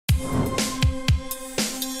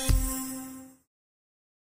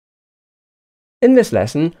In this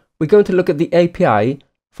lesson, we're going to look at the API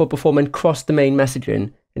for performing cross-domain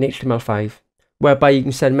messaging in HTML5, whereby you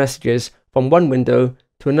can send messages from one window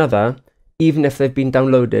to another, even if they've been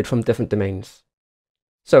downloaded from different domains.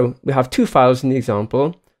 So we have two files in the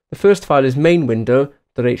example. The first file is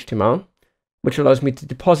mainwindow.html, which allows me to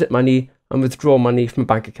deposit money and withdraw money from a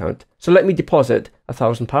bank account. So let me deposit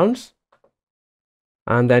 £1,000.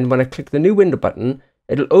 And then when I click the new window button,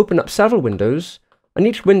 it'll open up several windows, and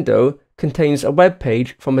each window contains a web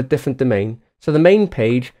page from a different domain. So the main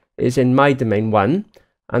page is in my domain 1,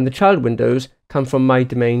 and the child windows come from my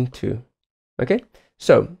domain 2. Okay,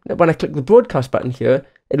 so when I click the broadcast button here,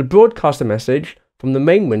 it'll broadcast a message from the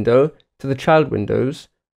main window to the child windows,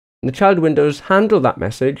 and the child windows handle that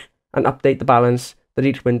message and update the balance that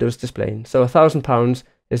each window is displaying. So £1,000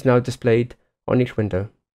 is now displayed on each window.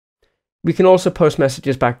 We can also post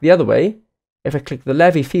messages back the other way. If I click the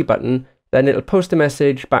levy fee button, then it'll post a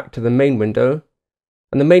message back to the main window,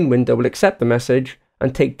 and the main window will accept the message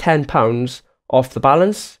and take £10 off the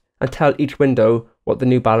balance and tell each window what the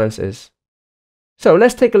new balance is. So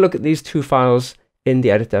let's take a look at these two files in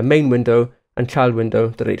the editor, main window and child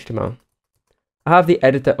window.html. I have the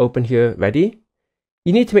editor open here ready.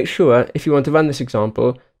 You need to make sure, if you want to run this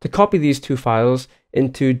example, to copy these two files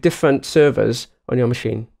into different servers on your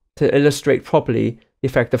machine to illustrate properly the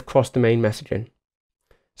effect of cross-domain messaging.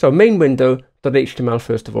 So mainwindow.html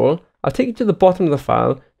first of all, I'll take you to the bottom of the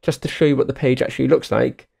file just to show you what the page actually looks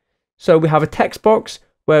like. So we have a text box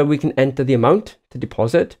where we can enter the amount to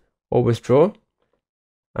deposit or withdraw,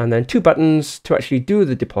 and then two buttons to actually do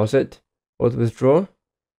the deposit or the withdraw,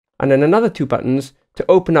 and then another two buttons to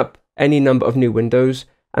open up any number of new windows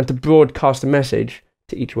and to broadcast a message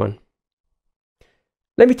to each one.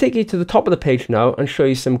 Let me take you to the top of the page now and show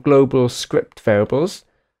you some global script variables.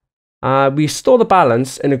 We store the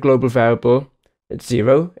balance in a global variable at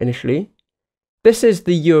 0 initially. This is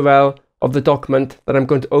the URL of the document that I'm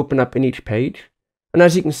going to open up in each page. And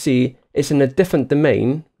as you can see, it's in a different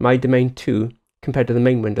domain, my domain 2, compared to the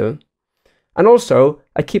main window. And also,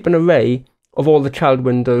 I keep an array of all the child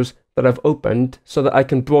windows that I've opened so that I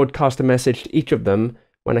can broadcast a message to each of them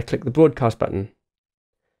when I click the broadcast button.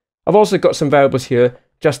 I've also got some variables here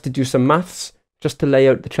just to do some maths, just to lay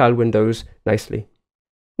out the child windows nicely.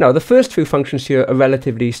 Now, the first two functions here are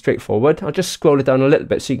relatively straightforward. I'll just scroll it down a little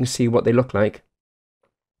bit so you can see what they look like.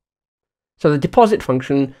 So the deposit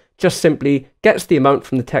function just simply gets the amount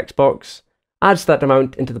from the text box, adds that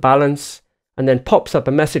amount into the balance, and then pops up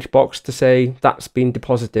a message box to say that's been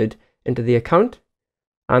deposited into the account.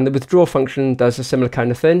 And the withdraw function does a similar kind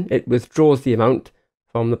of thing. It withdraws the amount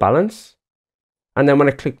from the balance. And then when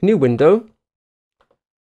I click new window,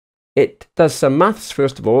 it does some maths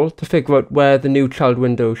first of all to figure out where the new child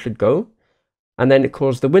window should go. And then it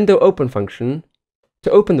calls the window open function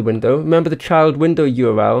to open the window. Remember, the child window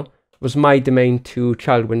URL was my domain 2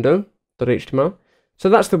 child window.html. So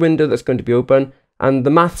that's the window that's going to be open. And the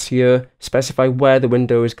maths here specify where the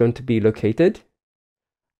window is going to be located.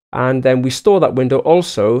 And then we store that window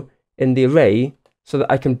also in the array so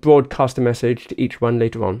that I can broadcast a message to each one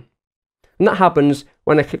later on. And that happens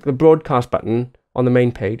when I click the broadcast button on the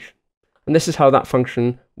main page. And this is how that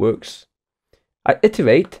function works. I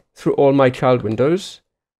iterate through all my child windows,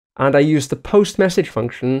 and I use the post message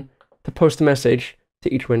function to post a message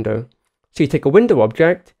to each window. So you take a window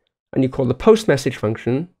object and you call the post message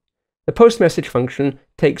function. The post message function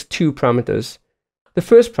takes two parameters. The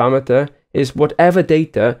first parameter is whatever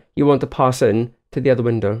data you want to pass in to the other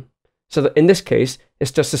window. So that in this case,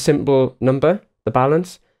 it's just a simple number, the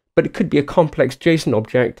balance, but it could be a complex JSON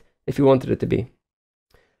object if you wanted it to be.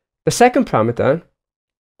 The second parameter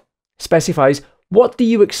specifies what do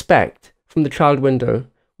you expect from the child window?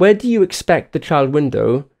 Where do you expect the child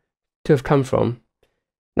window to have come from?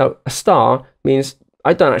 Now, a star means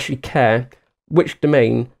I don't actually care which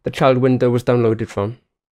domain the child window was downloaded from.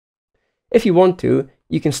 If you want to,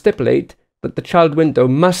 you can stipulate that the child window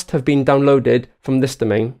must have been downloaded from this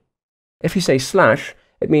domain. If you say slash,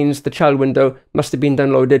 it means the child window must have been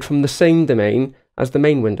downloaded from the same domain as the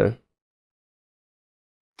main window.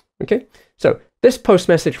 Okay, so this post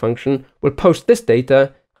message function will post this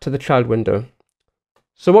data to the child window.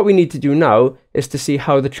 So what we need to do now is to see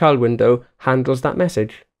how the child window handles that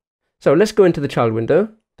message. So let's go into the child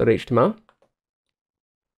window.html.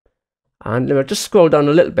 And I'll just scroll down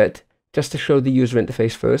a little bit just to show the user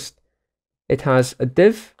interface first. It has a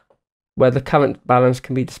div where the current balance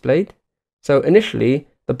can be displayed. So initially,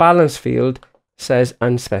 the balance field says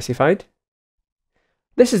unspecified.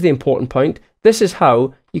 This is the important point. This is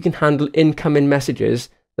how you can handle incoming messages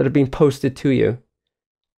that have been posted to you.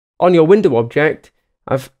 On your window object,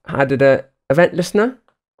 I've added an event listener.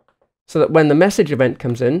 so that when the message event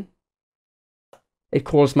comes in, it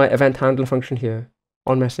calls my event handler function here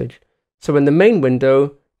on message. So when the main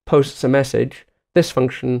window posts a message, this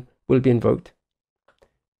function will be invoked.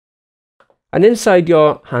 And inside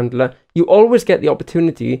your handler, you always get the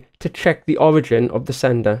opportunity to check the origin of the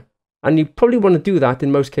sender. And you probably want to do that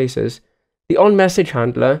in most cases. The onMessage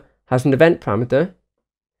handler has an event parameter,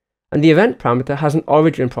 and the event parameter has an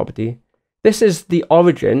origin property. This is the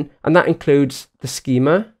origin, and that includes the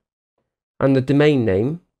schema and the domain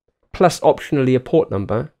name, plus optionally a port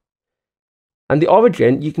number. And the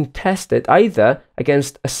origin, you can test it either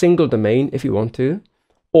against a single domain if you want to,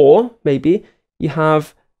 or maybe you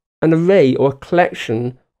have an array or a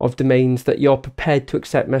collection of domains that you're prepared to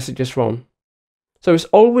accept messages from. So it's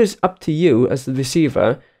always up to you as the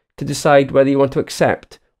receiver to decide whether you want to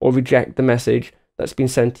accept or reject the message that's been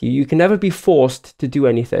sent to you. You can never be forced to do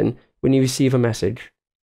anything when you receive a message.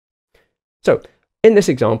 So in this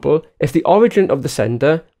example, if the origin of the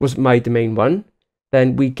sender was my domain 1,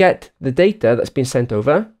 then we get the data that's been sent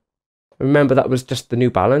over. Remember, that was just the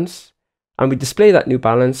new balance, and we display that new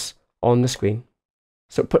balance on the screen.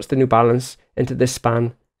 So it puts the new balance into this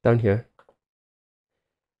span down here.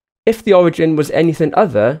 If the origin was anything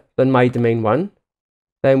other than my domain 1,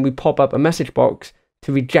 then we pop up a message box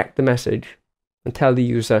to reject the message and tell the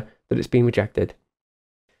user that it's been rejected.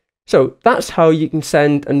 So that's how you can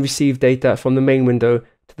send and receive data from the main window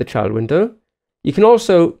to the child window. You can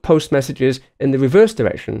also post messages in the reverse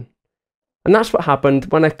direction. And that's what happened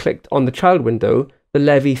when I clicked on the child window, the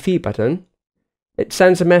levy fee button. It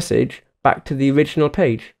sends a message back to the original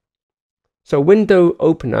page. So window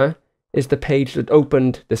opener is the page that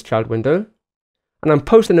opened this child window. And I'm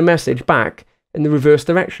posting a message back in the reverse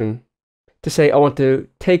direction to say I want to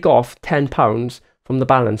take off £10 from the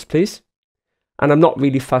balance, please. And I'm not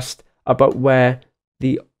really fussed about where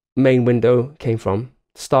the main window came from.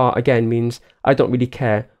 Star again means I don't really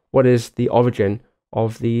care what is the origin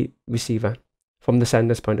of the receiver from the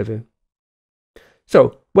sender's point of view.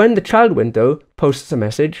 So when the child window posts a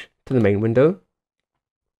message to the main window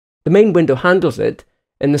handles it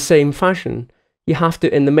in the same fashion. You have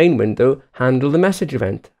to, in the main window, handle the message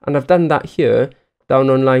event. And I've done that here down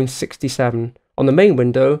on line 67. On the main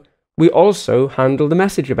window, we also handle the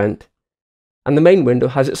message event. And the main window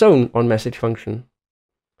has its own onMessage function.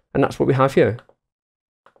 And that's what we have here.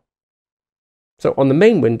 So on the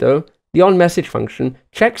main window, the onMessage function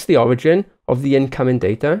checks the origin of the incoming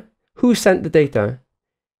data. Who sent the data?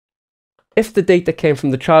 If the data came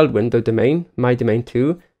from the child window domain, my domain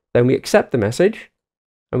 2, then we accept the message,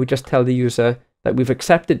 and we just tell the user that we've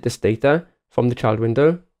accepted this data from the child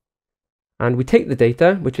window. And we take the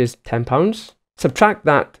data, which is £10, subtract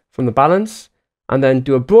that from the balance, and then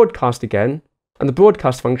do a broadcast again, and the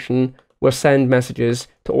broadcast function will send messages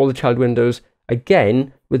to all the child windows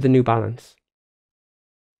again with the new balance.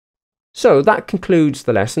 So that concludes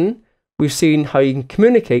the lesson. We've seen how you can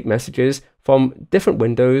communicate messages from different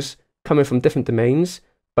windows coming from different domains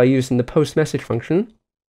by using the post message function.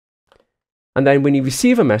 And then when you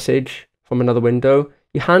receive a message from another window,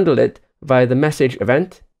 you handle it via the message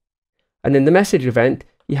event. And in the message event,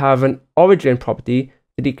 you have an origin property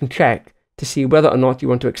that you can check to see whether or not you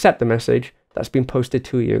want to accept the message that's been posted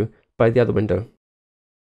to you by the other window.